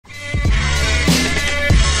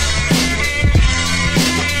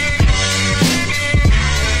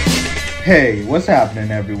Hey, what's happening,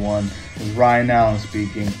 everyone? It's Ryan Allen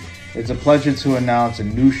speaking. It's a pleasure to announce a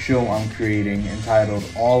new show I'm creating entitled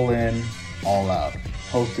All In, All Out,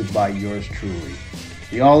 hosted by yours truly.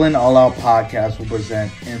 The All In, All Out podcast will present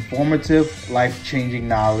informative, life-changing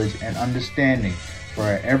knowledge and understanding for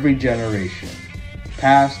every generation,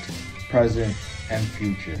 past, present, and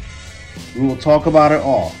future. We will talk about it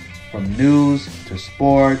all, from news to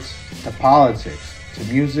sports to politics to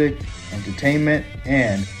music, entertainment,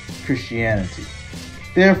 and Christianity.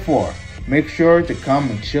 Therefore, make sure to come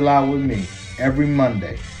and chill out with me every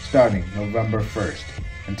Monday starting November 1st.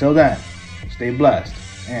 Until then, stay blessed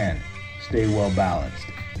and stay well balanced.